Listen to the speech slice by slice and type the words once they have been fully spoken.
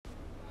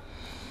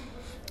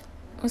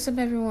What's up,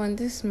 everyone?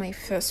 This is my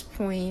first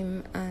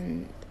poem,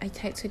 and I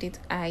titled it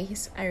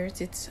Eyes. I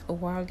wrote it a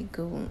while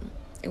ago,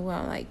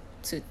 like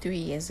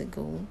 2-3 years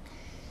ago.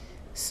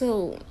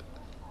 So,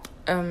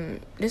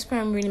 this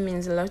poem really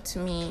means a lot to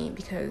me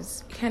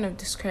because it kind of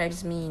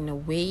describes me in a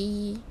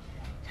way,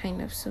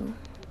 kind of. So,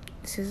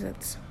 this is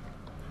it.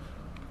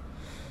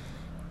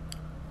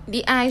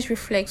 The eyes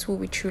reflect who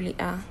we truly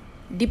are.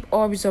 Deep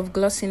orbs of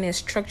glossiness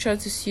structured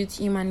to suit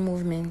human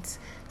movements,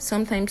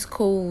 sometimes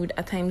cold,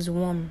 at times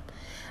warm.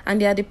 And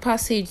they are the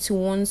passage to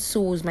one's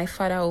souls, my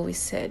father always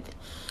said.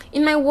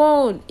 In my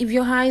world, if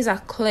your eyes are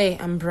clear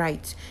and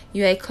bright,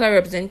 you are a clear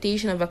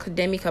representation of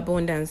academic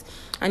abundance.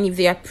 And if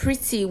they are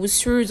pretty, with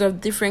swirls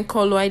of different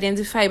color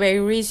identified by a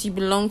race you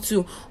belong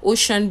to,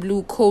 ocean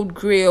blue, cold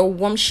gray, or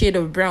warm shade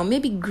of brown,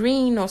 maybe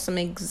green or some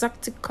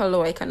exotic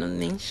color I cannot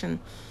mention.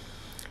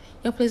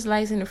 Your place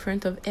lies in the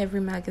front of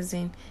every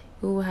magazine.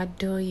 We will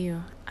adore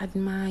you,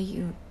 admire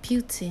you.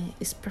 Beauty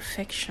is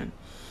perfection.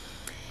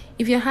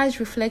 If your eyes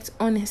reflect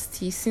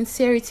honesty,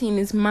 sincerity in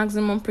its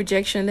maximum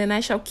projection, then I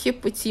shall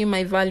keep with you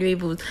my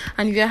valuables.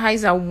 And if your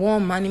eyes are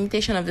warm, an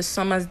imitation of the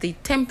summer's day,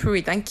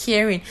 temperate and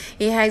caring,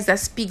 a eyes that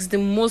speaks the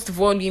most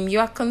volume, you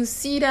are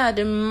considered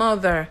a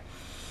mother.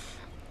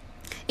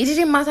 It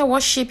didn't matter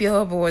what shape your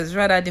hub was,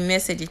 rather the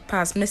message it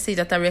passed, message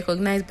that are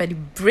recognized by the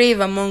brave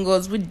among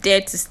us who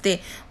dared to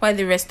stay, while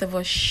the rest of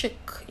us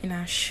shook in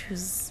our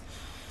shoes.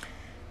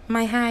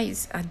 My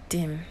eyes are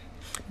dim,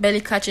 barely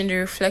catching the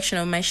reflection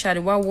of my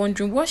shadow while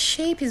wondering what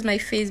shape is my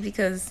face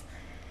because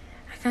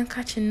I can't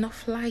catch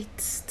enough light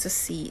to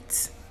see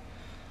it.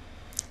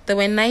 They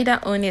were neither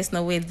honest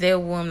nor were they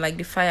warm like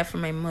the fire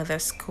from my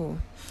mother's school.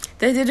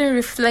 They didn't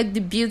reflect the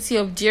beauty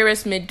of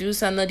dearest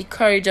Medusa nor the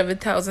courage of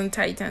 1,000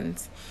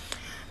 titans.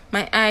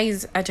 My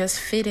eyes are just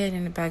faded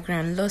in the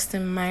background, lost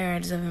in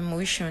myriads of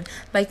emotion.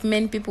 Like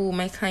many people with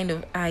my kind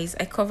of eyes,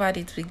 I covered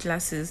it with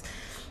glasses.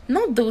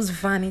 Not those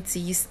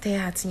vanity you stare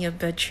at in your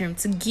bedroom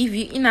to give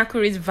you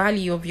inaccurate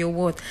value of your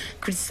worth,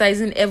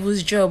 criticizing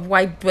Evil's job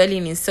while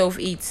dwelling in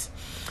self-hate,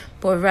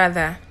 but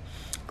rather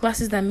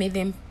glasses that made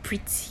them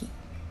pretty,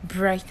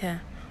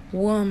 brighter,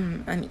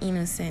 warm, and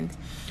innocent.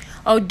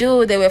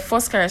 Although there were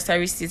false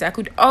characteristics, I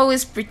could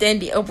always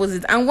pretend the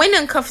opposite, and when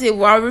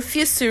uncomfortable, I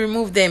refused to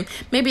remove them.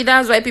 Maybe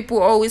that's why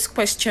people always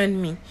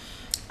questioned me.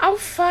 How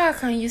far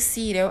can you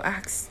see? They'll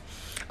ask.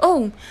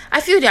 Oh,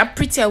 I feel they are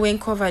prettier when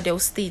covered, they'll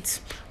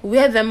state.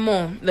 Wear them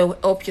more, they'll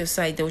help your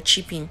side, they'll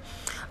chip in.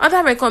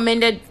 Other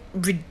recommended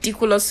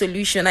ridiculous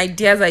solution,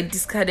 ideas I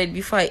discarded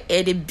before I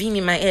had a bean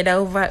in my head that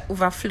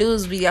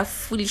overflows with their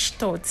foolish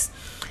thoughts.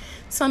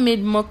 Some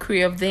made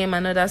mockery of them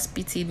and others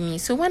pitied me.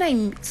 So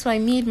I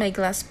made my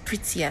glass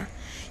prettier.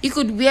 You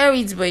could wear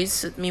it, but it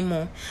suit me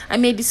more. I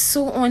made it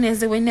so honest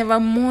they were never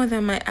more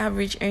than my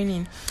average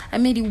earning. I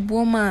made it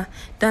warmer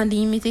than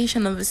the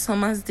imitation of a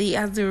summer's day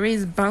as the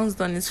rays bounced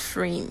on its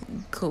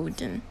frame,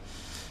 golden.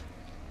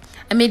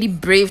 I made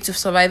it brave to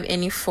survive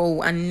any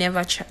fall and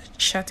never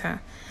shatter.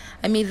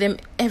 I made them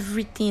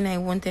everything I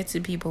wanted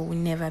to be but would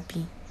never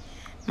be.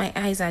 My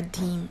eyes are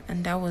dim,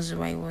 and that was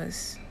who I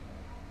was.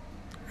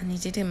 And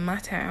it didn't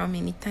matter how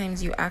many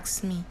times you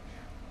asked me,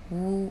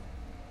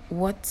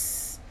 what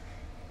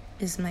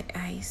is my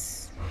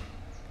eyes?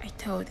 I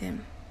told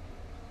them,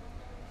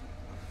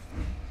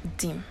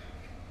 dim.